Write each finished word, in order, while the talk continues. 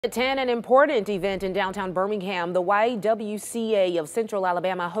Attend an important event in downtown Birmingham. The YWCA of Central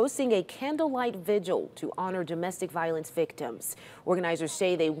Alabama hosting a candlelight vigil to honor domestic violence victims. Organizers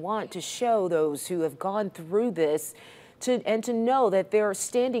say they want to show those who have gone through this and to know that they're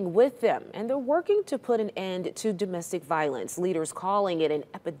standing with them, and they're working to put an end to domestic violence. Leaders calling it an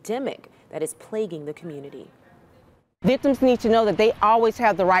epidemic that is plaguing the community. Victims need to know that they always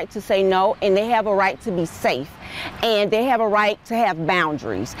have the right to say no, and they have a right to be safe, and they have a right to have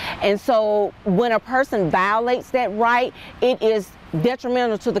boundaries. And so when a person violates that right, it is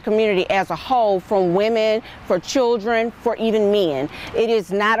detrimental to the community as a whole, from women, for children, for even men. It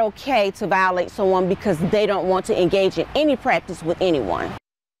is not okay to violate someone because they don't want to engage in any practice with anyone.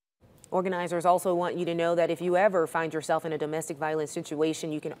 Organizers also want you to know that if you ever find yourself in a domestic violence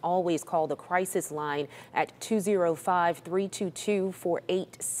situation, you can always call the crisis line at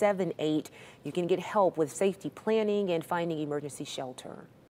 205-322-4878. You can get help with safety planning and finding emergency shelter.